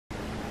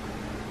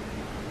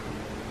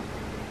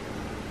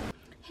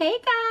Hey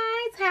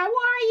guys, how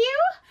are you?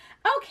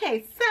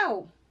 Okay,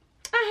 so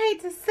I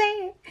hate to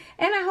say it,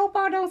 and I hope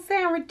I don't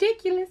sound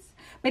ridiculous,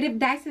 but if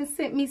Dyson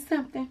sent me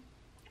something,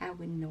 I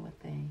wouldn't know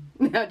a thing.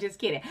 No, just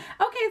kidding.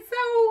 Okay,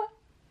 so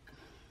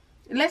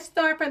let's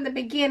start from the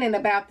beginning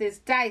about this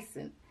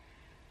Dyson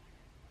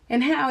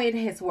and how it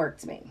has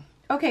worked me.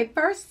 Okay,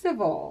 first of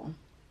all,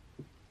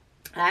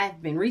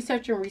 I've been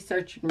researching,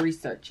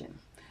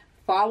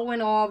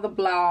 following all the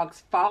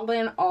blogs,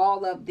 following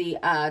all of the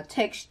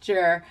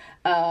texture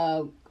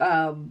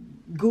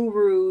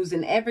gurus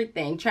and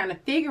everything, trying to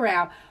figure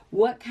out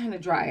what kind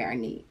of dryer I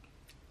need.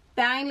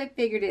 Finally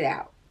figured it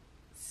out.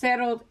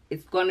 Settled,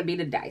 it's going to be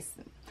the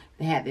Dyson.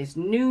 They had this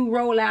new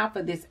rollout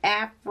for this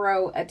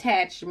Afro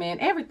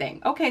attachment,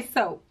 everything. Okay,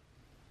 so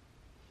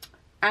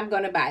I'm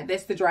going to buy.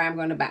 This is the dryer I'm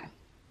going to buy.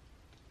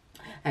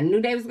 I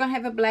knew they was going to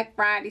have a Black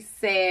Friday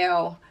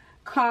sale.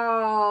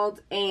 Called,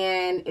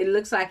 and it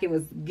looks like it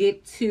was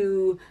get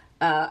two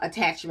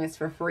attachments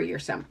for free or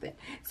something.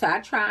 So I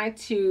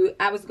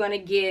was going to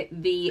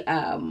get the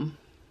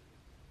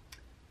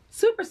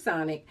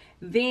SuperSonic.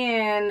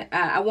 Then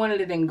I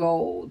wanted it in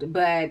gold,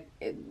 but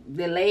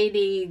the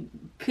lady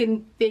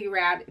couldn't figure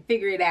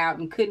it out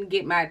and couldn't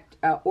get my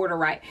order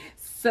right.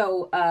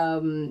 So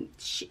and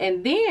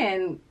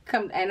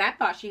I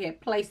thought she had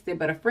placed it,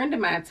 but a friend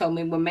of mine told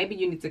me, well, maybe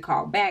you need to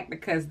call back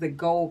because the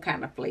gold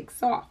kind of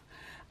flakes off.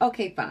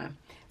 Okay, fine.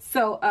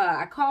 So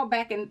I called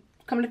back, and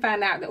come to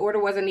find out the order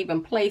wasn't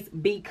even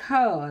placed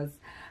because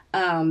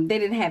they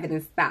didn't have it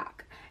in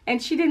stock. And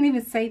she didn't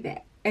even say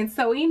that. And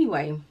so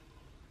anyway,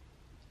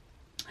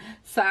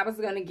 so I was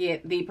going to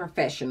get the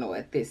professional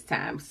at this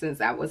time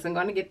since I wasn't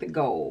going to get the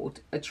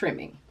gold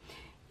trimming.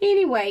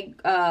 Anyway,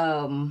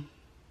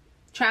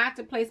 tried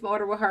to place my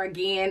order with her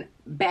again,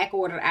 back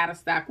ordered, out of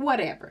stock,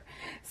 whatever.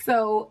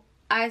 So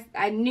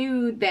I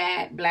knew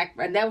that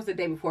that was the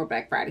day before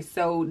Black Friday.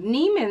 So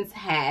Neiman's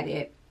had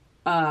it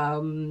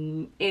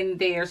in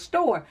their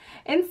store.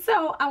 And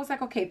so I was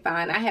like, okay,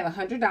 fine. I have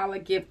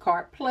 $100 gift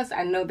card. Plus,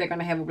 I know they're going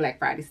to have a Black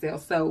Friday sale.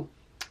 So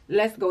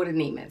let's go to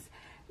Neiman's.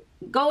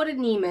 Go to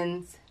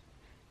Neiman's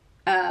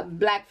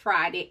Black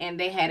Friday, and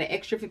they had an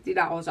extra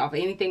 $50 off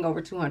anything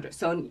over $200.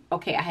 So,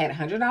 okay, I had a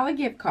 $100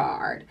 gift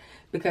card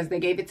because they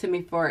gave it to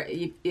me for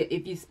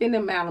if you spend the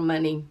amount of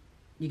money,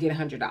 you get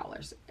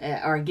 $100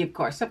 or a gift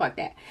card, stuff like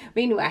that.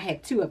 But anyway, I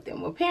had two of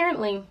them. Well,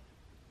 apparently,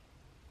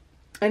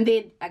 and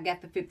then I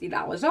got the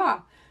 $50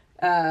 off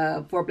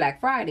for Black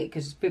Friday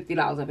because $50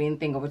 off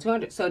anything over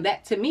 $200. So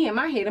that, to me, in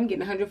my head, I'm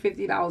getting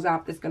 $150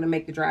 off. That's going to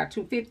make the dryer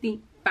 $250.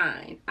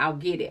 Fine, I'll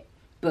get it.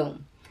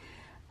 Boom.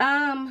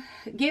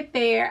 Get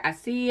there, I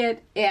see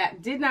it.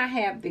 It did not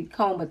have the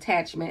comb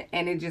attachment,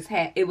 and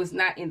it was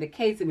not in the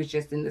case. It was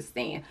just in the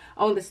stand,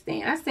 on the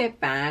stand. I said,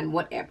 fine,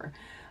 whatever.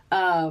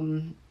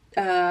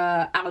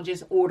 I'll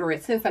just order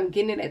it since I'm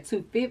getting it at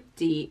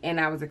 $250 and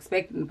I was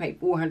expecting to pay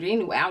 $400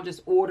 anyway. I'll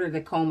just order the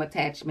comb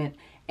attachment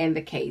and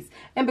the case.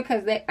 And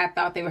because I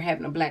thought they were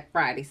having a Black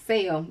Friday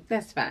sale,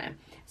 that's fine.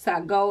 So I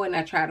go and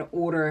I try to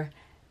order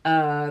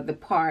the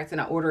parts,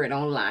 and I order it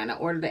online. I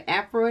order the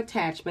Afro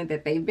attachment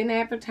that they've been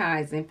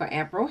advertising for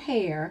Afro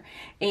hair,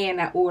 and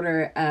I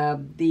order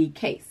the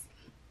case.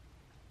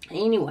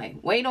 Anyway,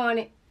 wait on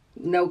it.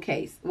 No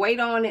case.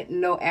 Wait on it.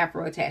 No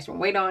Afro attachment.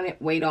 Wait on it.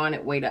 Wait on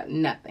it. Wait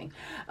on nothing.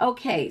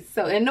 Okay.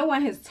 So, and no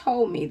one has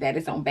told me that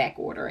it's on back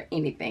order or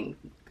anything.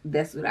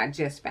 That's what I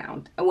just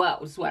found. Well,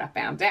 it's what I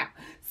found out.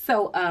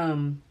 So,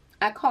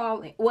 I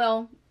called.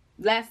 Well,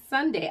 last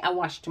Sunday I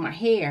washed my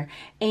hair,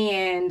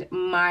 and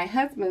my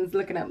husband's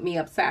looking at me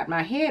upside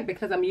my head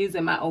because I'm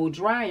using my old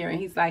dryer, and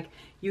he's like,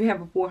 "You have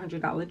a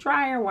 $400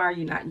 dryer. Why are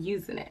you not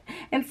using it?"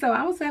 And so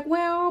I was like,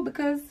 "Well,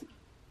 because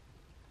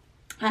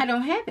I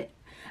don't have it.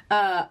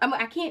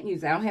 I can't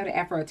use it. I don't have the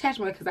Afro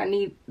attachment because I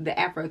need the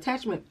Afro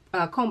attachment,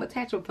 comb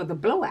attachment for the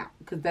blowout,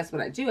 because that's what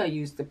I do. I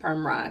use the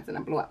perm rods and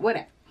I blow out,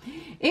 whatever."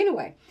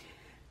 Anyway,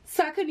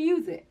 so I couldn't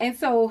use it. And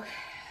so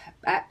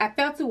I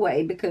felt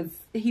away because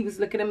he was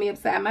looking at me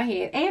upside my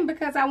head, and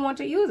because I want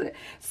to use it.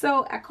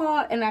 So I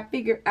called, and I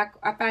figured,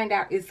 I find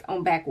out it's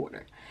on back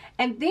order.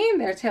 And then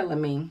they're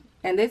telling me,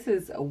 and this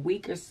is a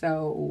week or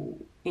so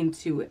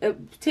into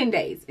it, 10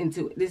 days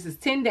into it. This is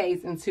 10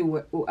 days into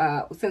it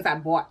since I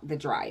bought the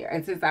dryer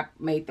and since I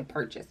made the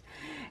purchase.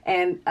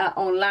 And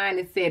online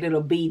it said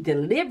it'll be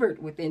delivered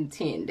within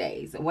 10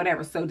 days or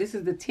whatever. So this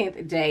is the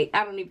 10th day.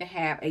 I don't even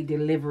have a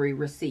delivery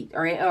receipt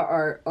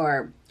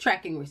or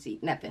tracking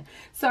receipt, nothing.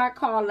 So I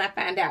called and I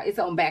find out it's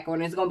on back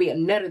order. It's going to be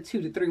another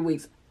 2 to 3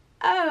 weeks.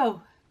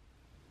 Oh,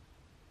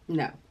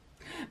 no.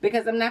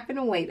 Because I'm not going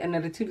to wait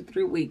another 2 to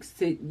 3 weeks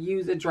to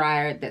use a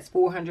dryer that's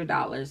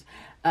 $400.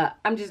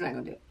 I'm just not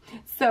going to do it.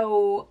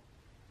 So,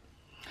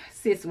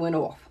 sis went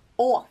off.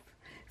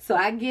 So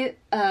I get,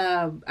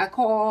 I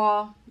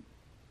call,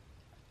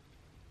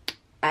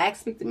 I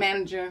speak to the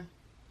manager,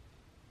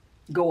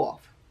 go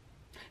off.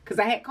 Because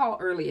I had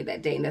called earlier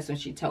that day, and that's when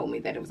she told me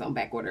that it was on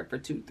back order for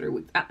 2 to 3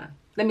 weeks.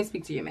 Let me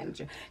speak to your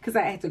manager. Because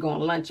I had to go on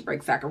lunch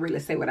break so I could really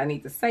say what I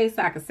need to say,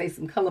 so I could say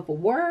some colorful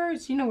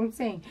words. You know what I'm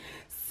saying?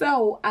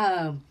 So,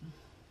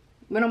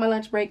 went on my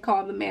lunch break,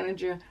 called the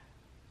manager.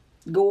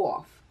 go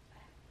off.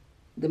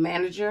 The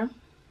manager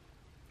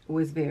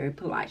was very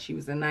polite. She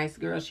was a nice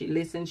girl. She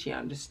listened. She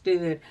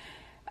understood.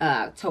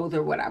 Told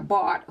her what I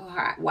bought,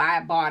 why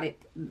I bought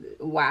it,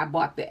 why I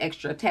bought the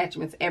extra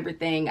attachments,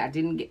 everything. I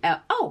didn't get,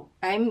 oh,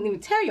 I didn't even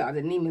tell y'all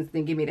that Neiman's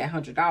didn't give me that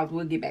 $100.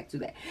 We'll get back to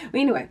that. But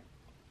anyway,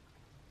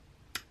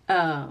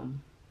 oh,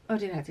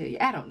 did I tell you?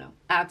 I don't know.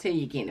 I'll tell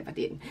you again if I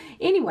didn't.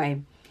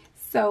 Anyway,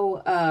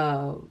 so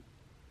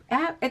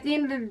at the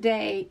end of the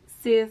day,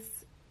 sis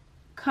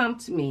come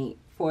to me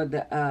for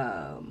the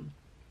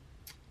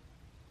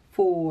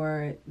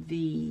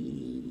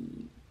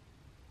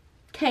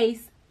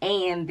case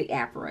and the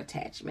Afro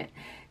attachment.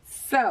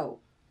 So,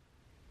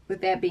 with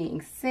that being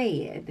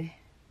said,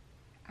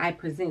 I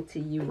present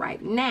to you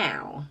right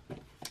now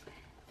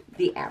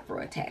the Afro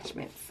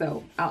attachment.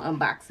 So, I'll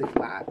unbox it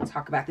while I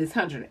talk about this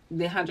 $100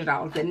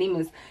 that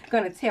Neiman's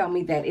gonna tell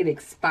me that it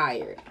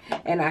expired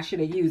and I should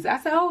have used. I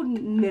said, oh,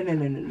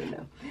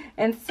 no.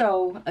 And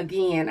so,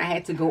 again, I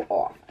had to go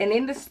off. And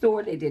in the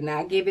store, they did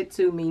not give it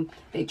to me.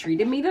 They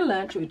treated me to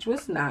lunch, which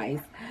was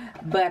nice.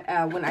 But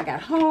when I got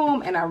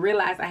home and I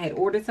realized I had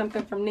ordered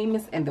something from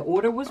Neiman's and the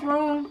order was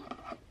wrong,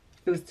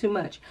 it was too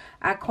much.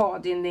 I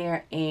called in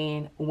there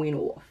and went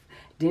off.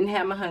 Didn't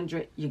have my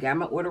 100. You got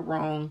my order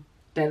wrong.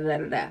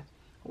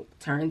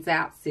 Turns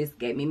out sis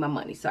gave me my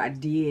money, so I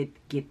did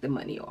get the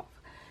money off.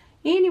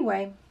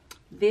 Anyway,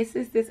 this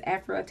is this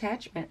Afro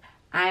attachment.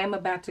 I am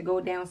about to go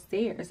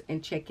downstairs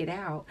and check it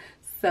out.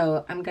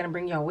 So I'm gonna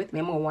bring y'all with me.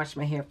 I'm gonna wash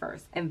my hair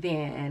first and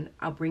then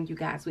I'll bring you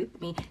guys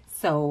with me.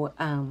 So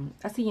I'll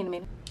see you in a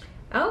minute.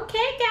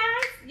 Okay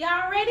guys,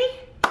 y'all ready?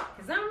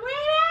 Cause I'm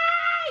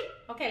ready.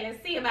 Okay,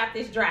 let's see about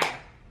this dryer.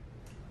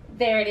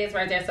 There it is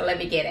right there, so let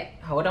me get it.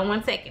 Hold on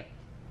one second.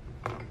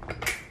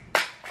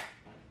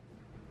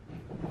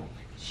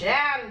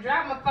 Child,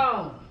 drop my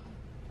phone.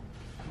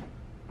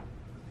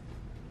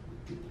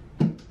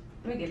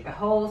 Let me get the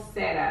whole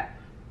setup.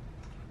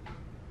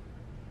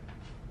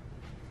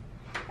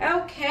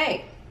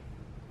 Okay,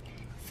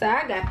 so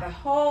I got the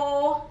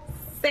whole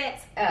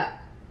set up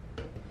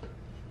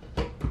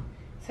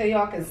so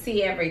y'all can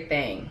see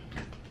everything.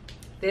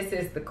 This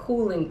is the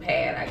cooling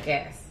pad, I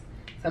guess.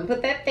 So I'm gonna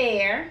put that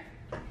there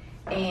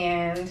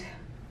and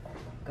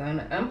I'm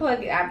gonna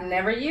unplug it. I've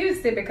never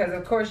used it because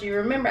of course you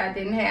remember I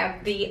didn't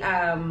have the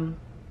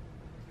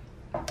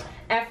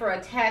Afro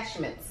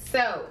attachment.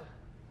 So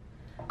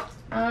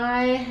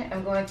I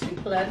am going to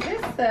plug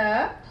this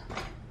up.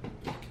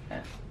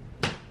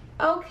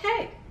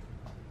 Okay,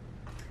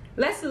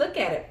 let's look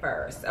at it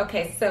first.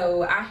 Okay,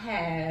 so I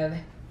have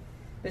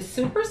the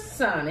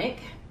SuperSonic.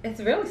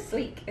 It's really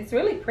sleek. It's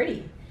really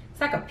pretty.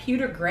 It's like a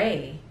pewter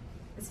gray.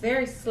 It's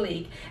very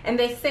sleek. And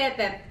they said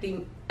that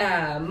the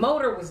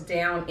motor was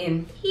down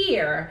in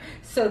here,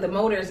 so the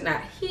motor is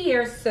not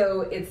here,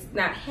 so it's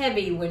not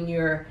heavy when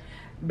you're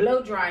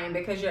blow drying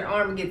because your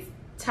arm gets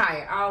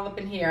tired. All up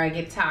in here, I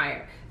get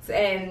tired.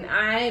 And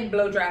I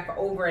blow dry for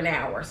over an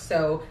hour,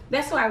 so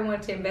that's why I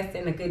wanted to invest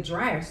in a good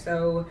dryer.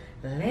 So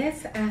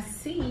let's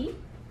see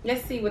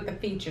what the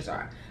features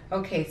are.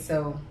 Okay,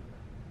 so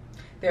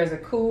there's a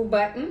cool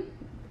button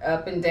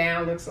up and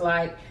down. Looks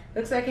like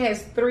it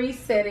has 3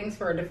 settings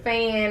for the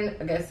fan,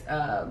 I guess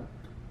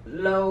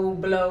low,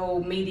 blow,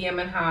 medium,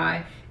 and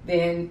high.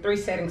 Then 3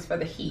 settings for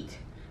the heat,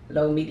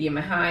 low, medium,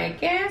 and high, I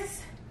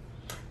guess.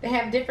 They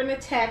have different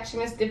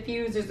attachments,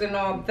 diffusers, and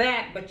all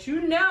that, but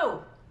you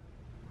know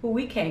who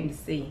we came to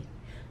see.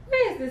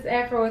 Where is this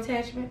Afro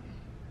attachment?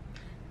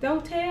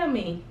 Don't tell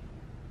me.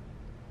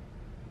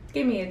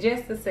 Give me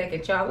just a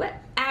second, y'all.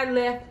 I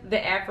left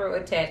the Afro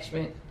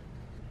attachment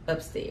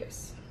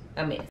upstairs.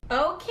 A mess.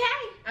 Okay,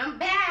 I'm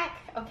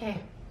back.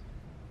 Okay,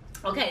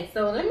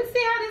 so let me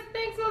see how this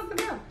thing's supposed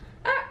to go.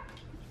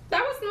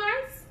 That was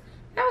nice.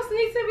 That was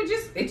neat.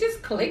 It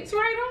just clicked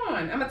right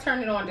on. I'm gonna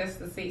turn it on just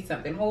to see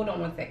something. Hold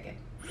on one second.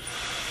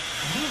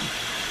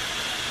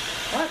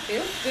 Oh, it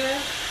feels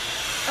good.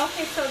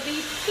 Okay, so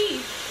these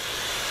teeth,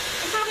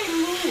 look how they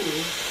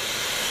move.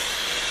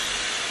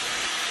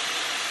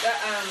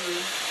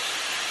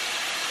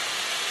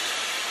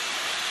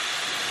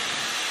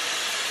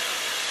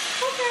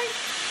 Okay.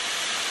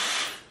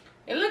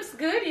 It looks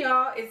good,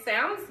 y'all. It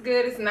sounds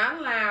good. It's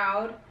not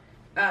loud.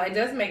 It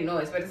does make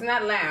noise, but it's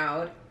not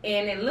loud.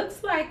 And it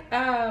looks like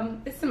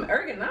there's some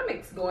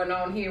ergonomics going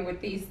on here with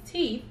these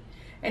teeth.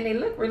 And they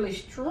look really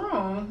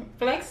strong,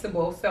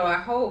 flexible. So I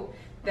hope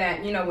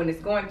that, you know, when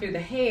it's going through the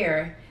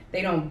hair,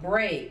 they don't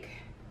break.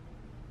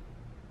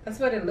 That's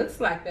what it looks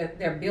like, that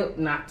they're built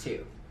not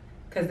to,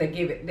 because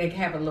they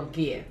have a little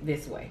give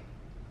this way.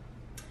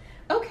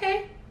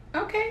 Okay,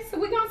 so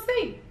we're gonna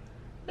see.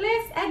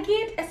 Let's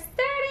get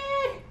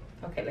started.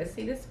 Okay, let's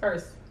see this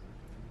first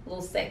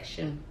little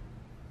section.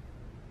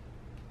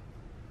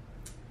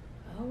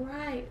 All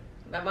right,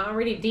 I've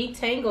already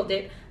detangled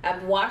it.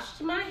 I've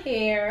washed my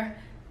hair,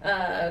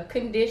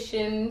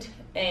 conditioned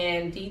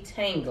and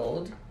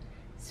detangled.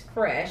 It's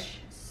fresh,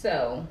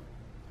 so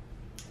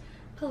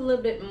put a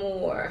little bit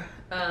more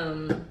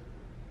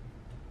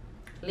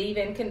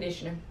leave-in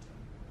conditioner,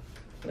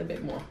 a little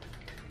bit more.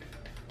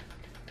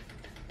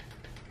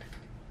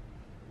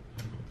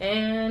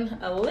 and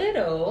a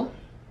little,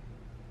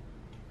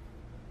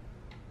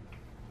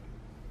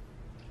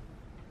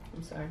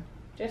 I'm sorry,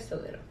 just a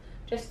little,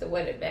 just to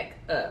wet it back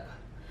up.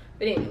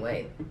 But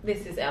anyway,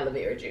 this is aloe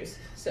vera juice.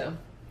 So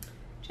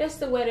just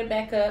to wet it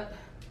back up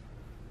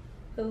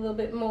a little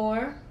bit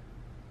more.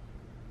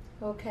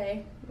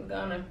 Okay, I'm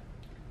gonna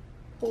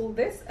pull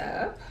this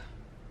up,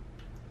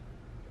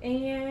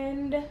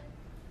 and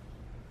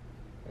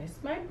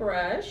there's my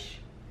brush.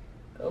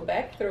 Go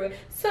back through it.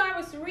 So I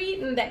was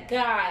reading that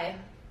guy,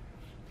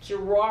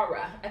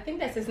 Gerara, I think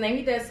that's his name.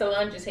 He does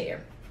Solange's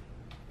hair.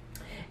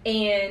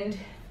 And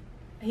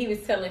he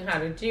was telling how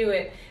to do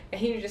it.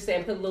 And he was just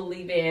saying put a little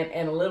leave-in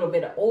and a little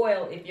bit of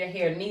oil if your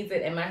hair needs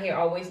it. And my hair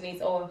always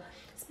needs oil.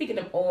 Speaking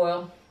of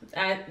oil,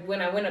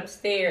 when I went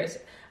upstairs,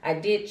 I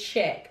did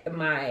check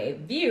my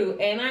view.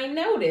 And I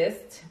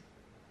noticed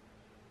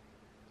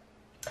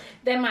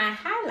that my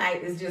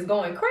highlight is just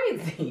going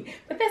crazy.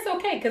 But that's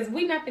okay, because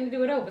we're not going to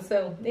do it over.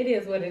 So it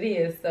is what it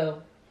is.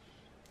 So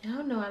I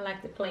don't know, I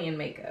like to play in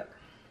makeup.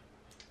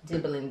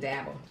 Dibble and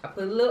dabble. I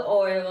put a little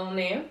oil on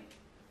there.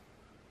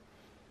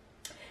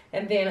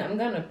 And then I'm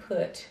going to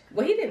put,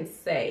 well, he didn't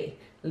say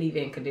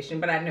leave-in conditioner,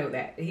 but I know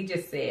that. He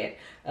just said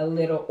a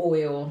little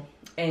oil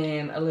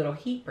and a little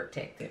heat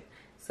protectant.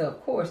 So,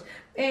 of course.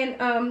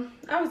 And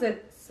I was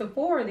at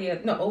Sephora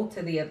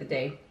Ulta the other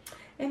day.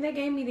 And they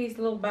gave me these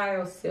little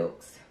bio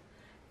silks.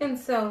 And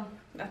so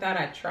I thought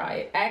I'd try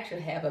it. I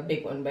actually have a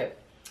big one, but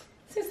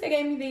since they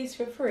gave me these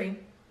for free,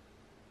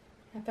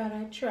 I thought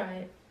I'd try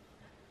it.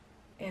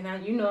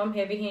 And you know I'm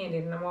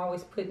heavy-handed and I'm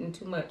always putting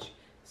too much.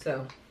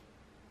 So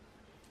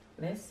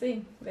let's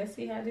see. Let's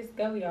see how this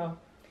go, y'all.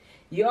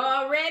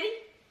 Y'all ready?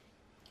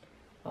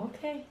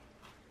 Okay.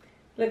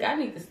 Look, I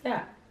need to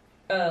stop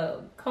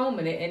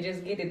combing it and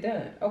just get it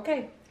done.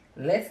 Okay.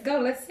 Let's go.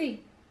 Let's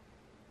see.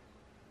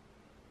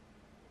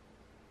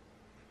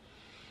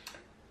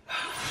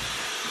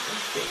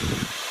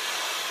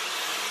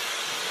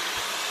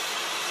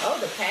 Oh,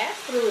 the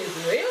pass-through is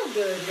real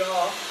good,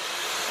 y'all.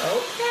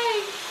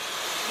 Okay.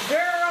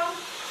 Girl.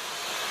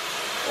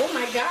 Oh,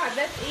 my God.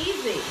 That's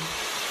easy.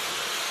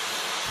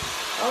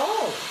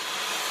 Oh.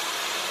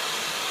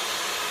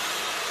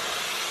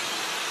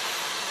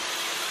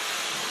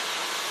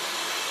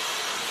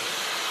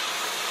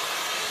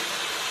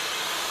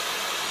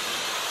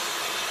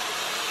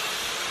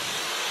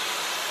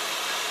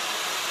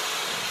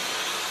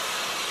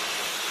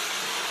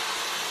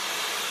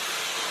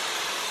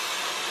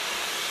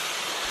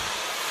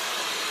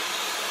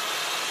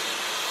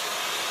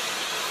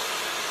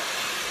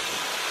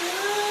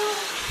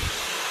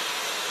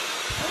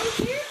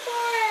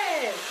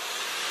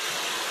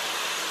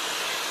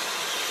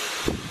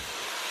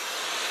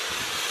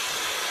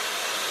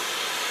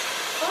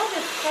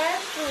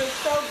 Pass-through is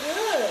so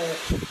good.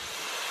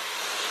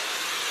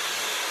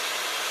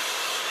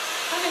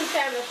 How many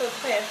times am I supposed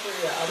to pass through,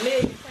 y'all? A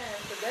million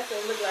times, because that's what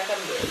it looks like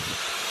I'm doing.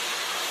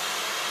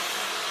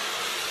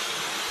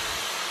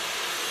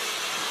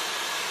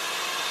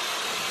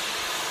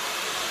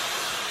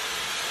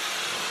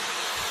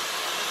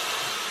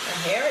 My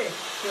hair is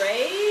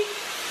straight.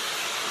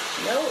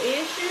 No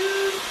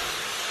issues.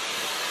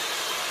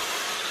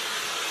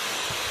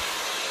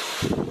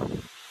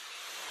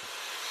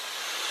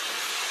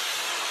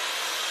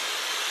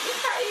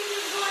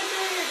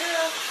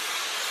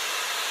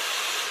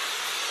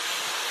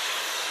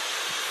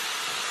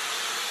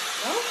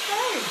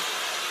 Okay.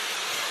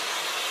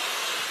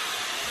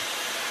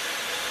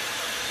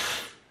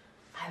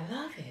 I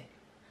love it.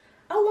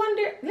 I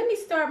wonder, let me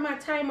start my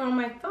timer on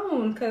my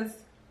phone, because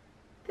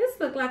this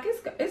looks like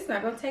it's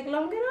not going to take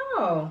long at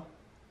all.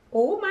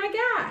 Oh my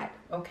God.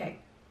 Okay.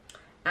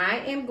 I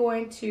am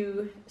going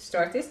to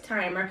start this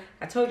timer.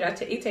 I told you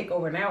it take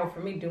over an hour for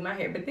me to do my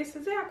hair, but this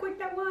is how quick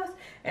that was.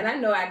 And I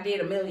know I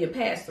did a million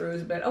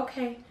pass-throughs, but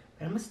okay.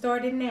 But I'm going to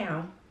start it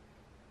now.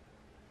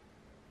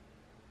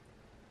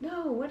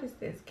 No, what is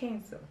this?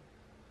 Cancel.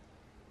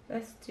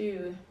 Let's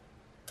do,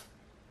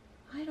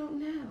 I don't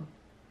know.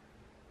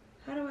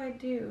 How do I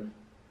do?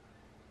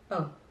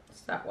 Oh,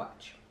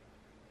 stopwatch.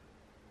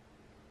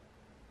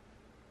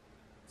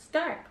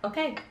 Start.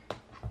 Okay.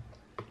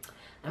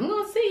 I'm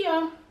going to see y'all.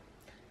 I'm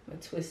going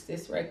to twist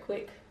this right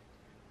quick.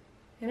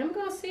 And I'm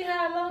going to see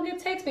how long it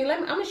takes me.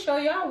 I'm going to show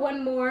y'all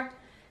one more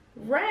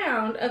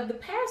round of the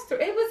pass-through.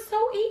 It was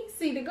so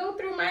easy to go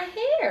through my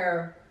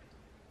hair.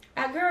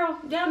 Girl,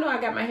 y'all know I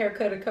got my hair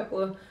cut a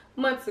couple of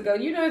months ago.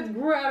 You know it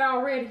grew out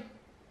already.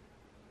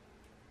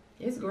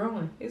 It's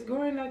growing. It's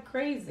growing like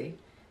crazy.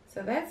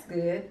 So that's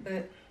good.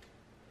 But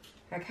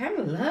I kind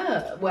of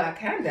love, well,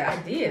 I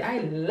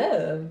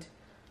loved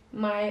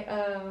my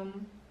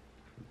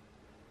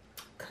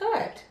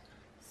cut.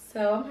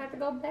 So I'm going to have to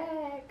go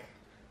back.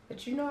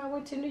 But you know I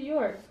went to New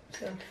York.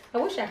 So I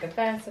wish I could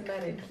find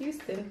somebody in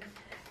Houston.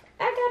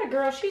 I got a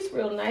girl, she's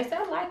real nice.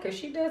 I like her.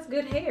 She does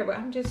good hair, but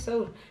I'm just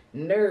so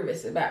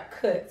nervous about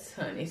cuts,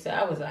 honey. So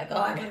I was like, oh,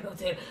 I gotta go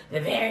to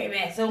the very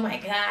best. Oh my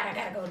God, I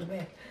gotta go to the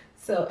best.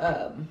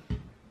 So,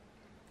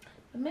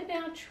 maybe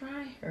I'll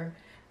try her.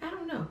 I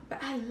don't know,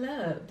 but I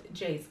loved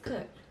Jay's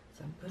cut.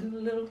 So I'm putting a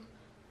little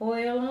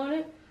oil on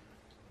it.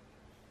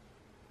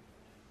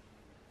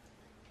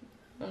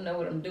 I don't know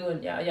what I'm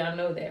doing, y'all. Y'all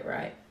know that,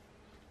 right?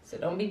 So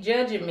don't be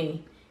judging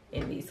me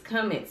in these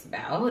comments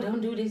about, oh,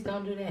 don't do this,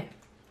 don't do that.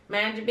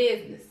 Mind your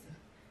business.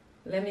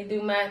 Let me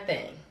do my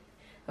thing.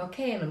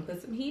 Okay, and I'm gonna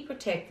put some heat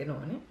protectant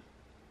on it.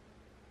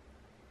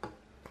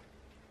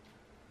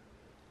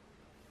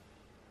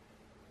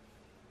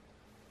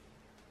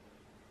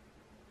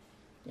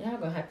 Y'all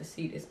gonna have to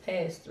see this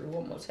pass through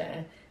one more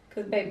time.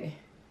 Cause baby,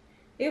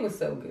 it was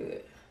so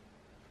good.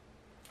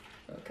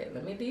 Okay,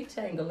 let me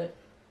detangle it.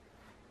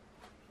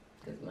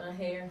 Cause my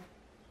hair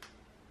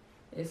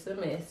is a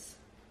mess.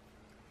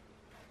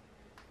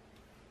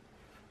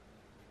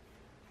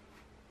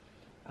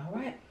 All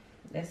right,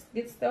 let's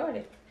get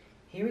started.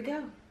 Here we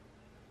go.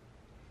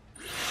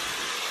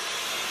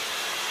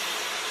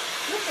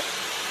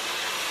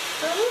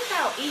 Look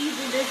how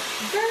easy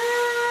this,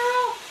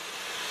 girl.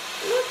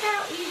 Look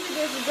how easy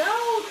this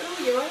goes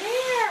through your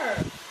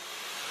hair.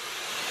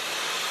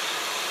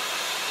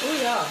 Oh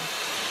yeah,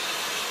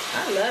 I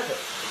love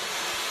it.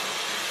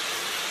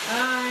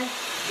 I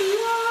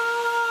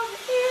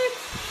love it.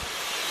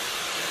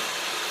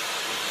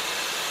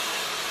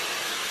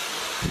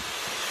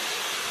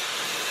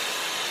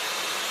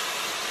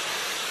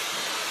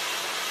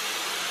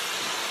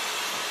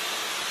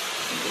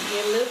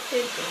 Get a little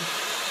thicker.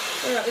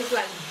 Girl, it's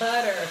like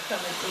butter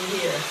coming through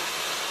here.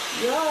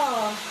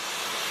 Y'all.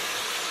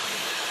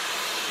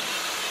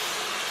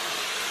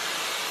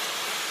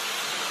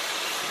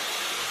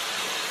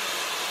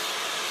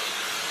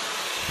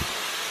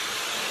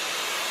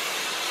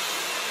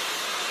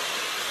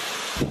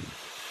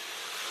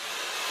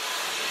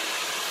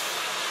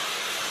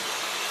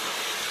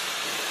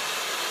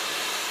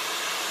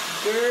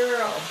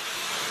 Girl,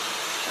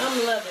 I'm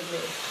loving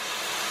this.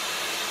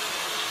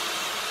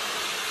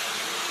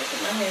 Look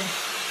at my hair.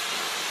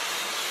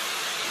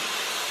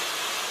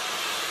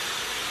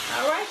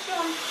 All right,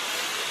 y'all.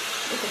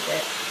 Look at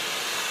that.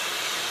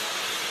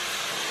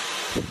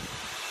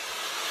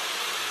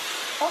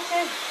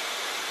 Okay.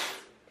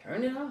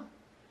 Turn it on.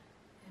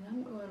 And I'm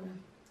gonna.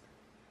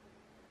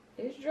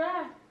 It's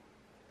dry.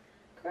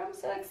 Girl, I'm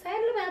so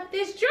excited about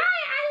this dryer.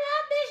 I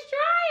love this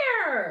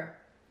dryer.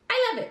 I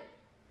love it.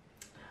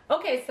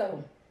 Okay,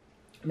 so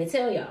let me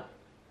tell y'all.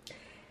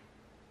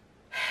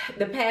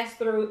 The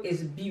pass-through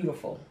is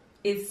beautiful.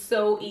 It's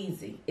so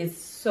easy. It's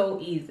so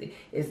easy.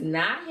 It's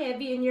not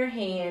heavy in your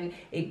hand.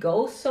 It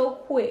goes so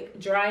quick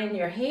drying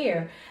your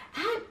hair.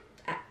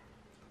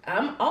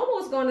 I'm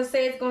almost going to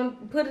say it's going to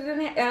put it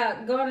in,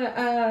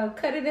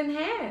 cut it in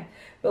half.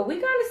 But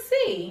we're going to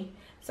see.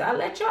 So I'll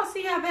let y'all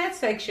see how that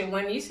section,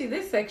 when you see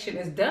this section,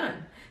 is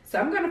done. So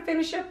I'm going to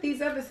finish up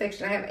these other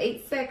sections. I have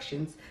 8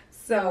 sections.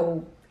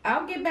 So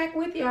I'll get back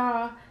with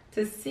y'all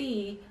to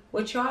see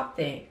what y'all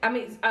think. I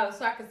mean,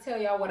 so I can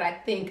tell y'all what I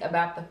think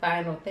about the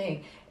final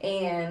thing.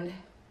 And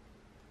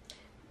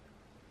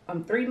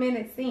I'm 3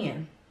 minutes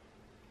in.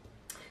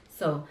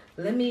 So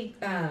let me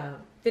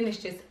finish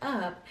this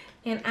up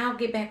and I'll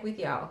get back with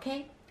y'all,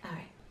 okay? All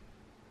right.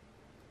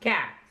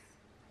 Guys,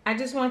 I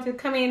just wanted to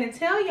come in and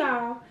tell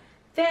y'all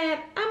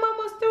that I'm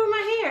almost through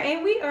my hair.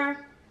 And we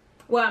are,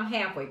 well, I'm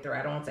halfway through.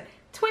 I don't want to say.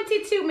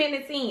 22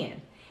 minutes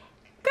in.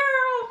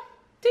 Girl,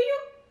 do you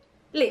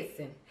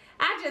listen?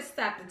 I just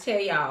stopped to tell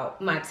y'all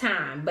my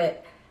time,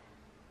 but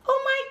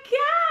oh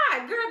my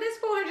God, girl, this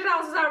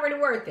 $400 is already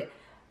worth it.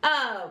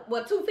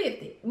 Well,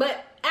 $250,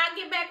 but I'll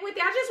get back with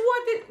you. I just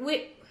wanted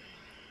with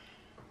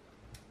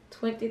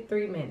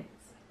 23 minutes.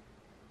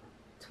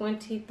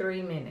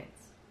 23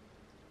 minutes.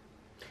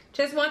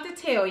 Just want to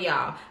tell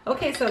y'all.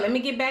 Okay, so let me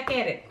get back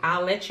at it.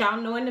 I'll let y'all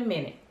know in a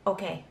minute.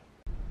 Okay.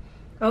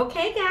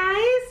 Okay,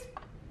 guys.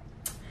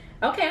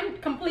 Okay, I'm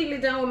completely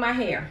done with my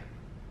hair.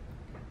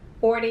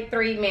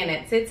 43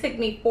 minutes. It took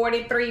me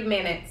 43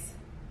 minutes.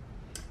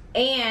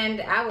 And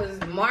I was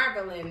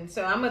marveling.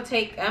 So I'm gonna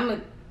say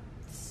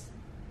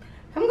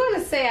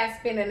I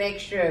spent an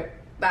extra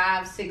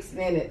 5-6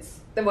 minutes.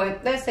 Well,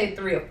 let's say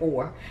 3 or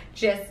 4.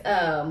 Just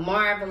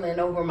marveling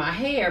over my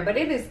hair. But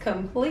it is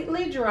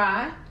completely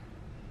dry.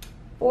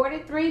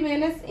 43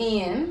 minutes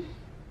in.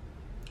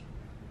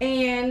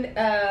 And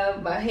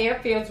my hair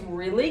feels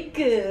really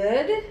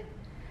good.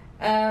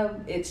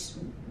 It's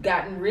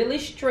gotten really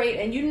straight,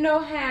 and you know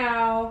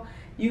how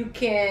you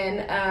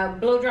can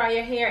blow dry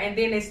your hair and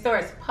then it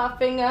starts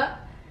puffing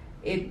up.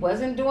 It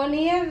wasn't doing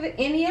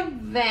any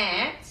of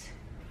that.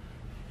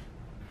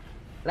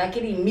 Like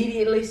it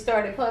immediately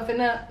started puffing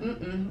up.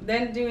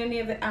 Didn't do any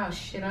of that. Oh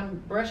shit,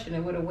 I'm brushing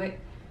it with a wet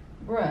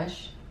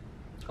brush.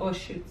 Oh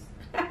shoots.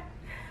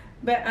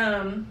 But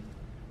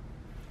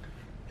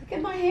look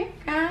at my hair,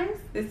 guys.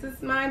 This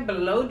is my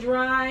blow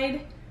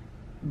dried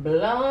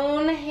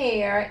blown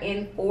hair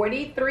in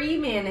 43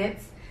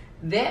 minutes,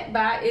 that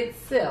by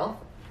itself.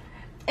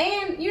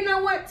 And you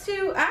know what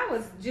too, I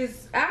was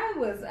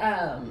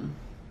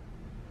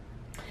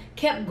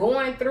kept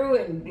going through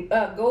and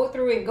go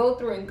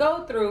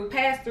through,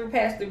 pass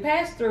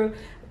through.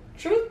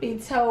 Truth be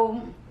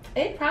told,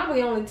 it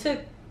probably only took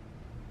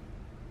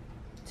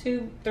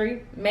 2,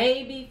 3,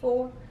 maybe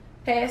 4,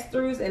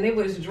 pass-throughs and it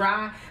was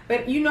dry.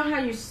 But you know how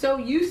you're so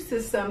used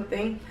to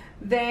something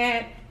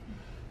that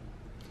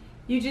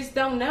you just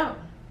don't know.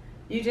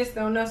 You just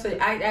don't know. So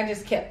I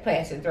just kept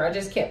passing through. I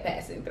just kept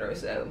passing through.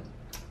 So,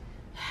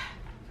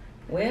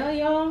 well,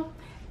 y'all,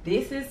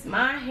 this is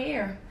my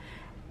hair.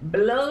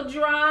 Blow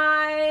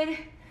dried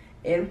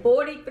in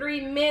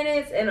 43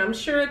 minutes, and I'm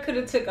sure it could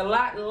have took a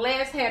lot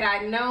less had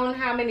I known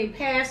how many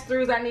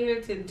pass-throughs I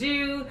needed to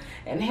do,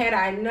 and had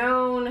I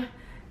known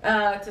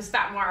to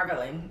stop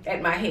marveling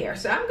at my hair.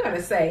 So I'm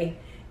gonna say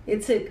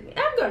it took,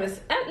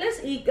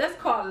 let's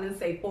call it and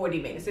say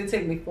 40 minutes. It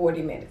took me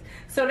 40 minutes.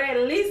 So that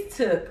at least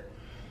took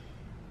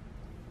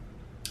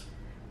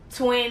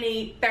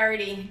 20,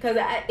 30, because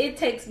it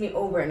takes me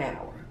over an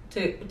hour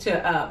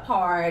to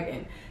part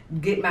and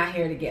get my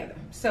hair together.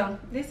 So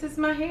this is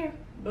my hair,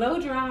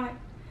 blow dry.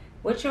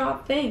 What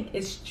y'all think?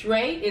 It's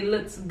straight, it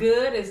looks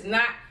good, it's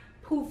not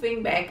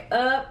poofing back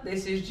up.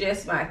 This is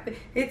just my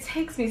it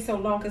takes me so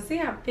long, because see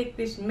how thick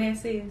this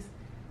mess is?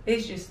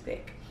 It's just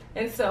thick.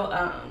 And so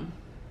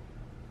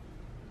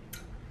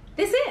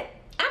that's it.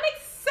 I'm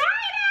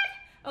excited.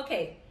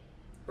 Okay,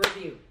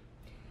 review.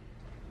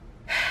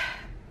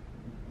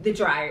 The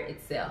dryer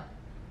itself,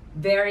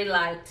 very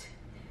light.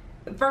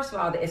 First of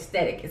all, the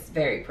aesthetic is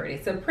very pretty.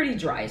 It's a pretty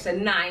dry. It's a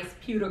nice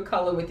pewter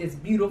color with this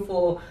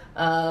beautiful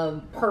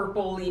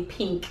purpley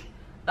pink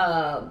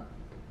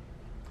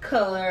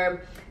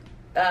color.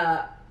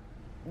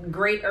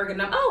 Great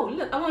ergonomics. Oh,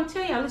 look, I want to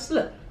tell y'all, let's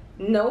look.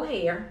 No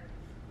hair,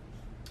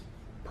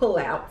 pull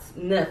outs,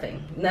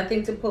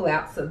 nothing to pull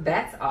out. So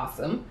that's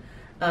awesome.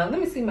 Let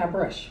me see my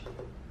brush.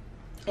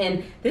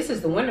 And this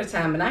is the winter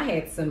time, and I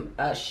had some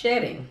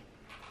shedding.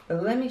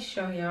 But let me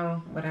show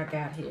y'all what I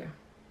got here.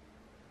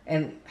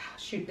 And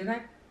shoot, did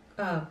I?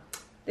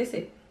 This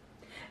it.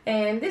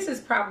 And this is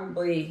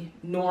probably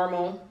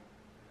normal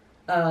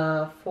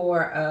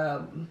for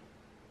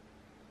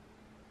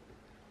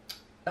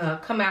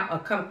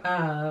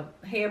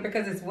hair,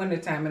 because it's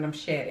wintertime and I'm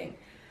shedding.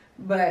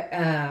 But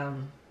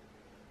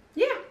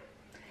yeah,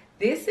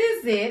 this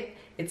is it.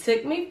 It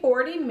took me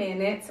 40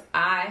 minutes.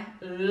 I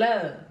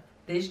love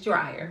this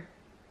dryer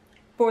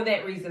for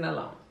that reason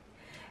alone.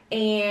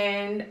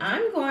 And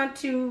I'm going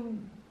to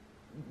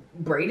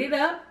braid it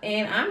up,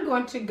 and I'm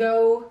going to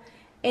go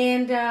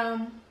and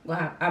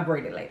well, I'll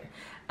braid it later.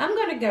 I'm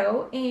gonna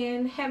go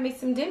and have me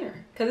some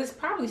dinner, because it's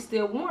probably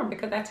still warm,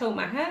 because I told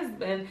my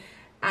husband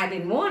I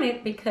didn't want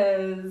it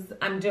because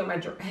I'm doing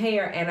my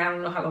hair and I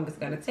don't know how long it's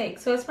gonna take,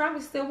 so it's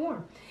probably still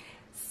warm.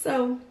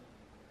 So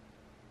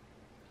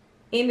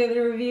end of the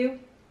review.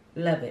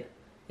 Love it.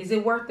 Is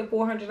it worth the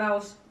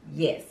 $400?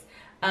 Yes.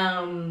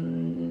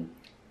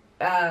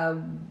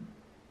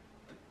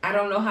 I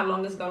don't know how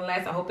long it's gonna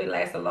last. I hope it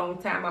lasts a long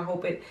time. I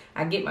hope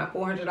I get my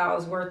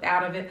 $400 worth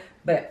out of it.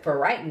 But for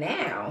right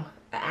now,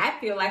 I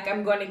feel like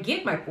I'm gonna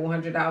get my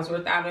 $400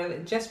 worth out of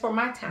it just for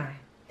my time.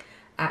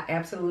 I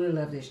absolutely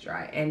love this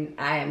dryer, and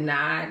I am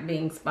not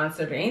being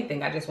sponsored or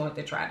anything. I just want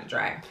to try the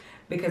dryer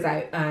because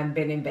I've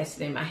been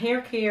invested in my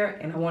hair care,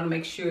 and I want to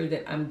make sure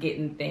that I'm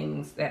getting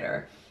things that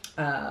are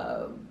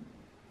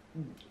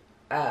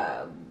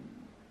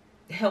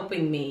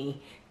helping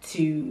me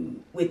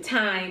with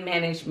time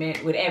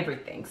management, with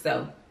everything.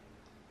 So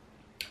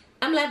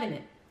I'm loving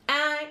it.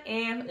 I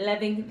am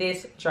loving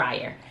this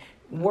dryer.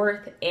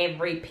 Worth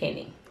every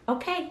penny.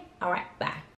 Okay, all right, bye.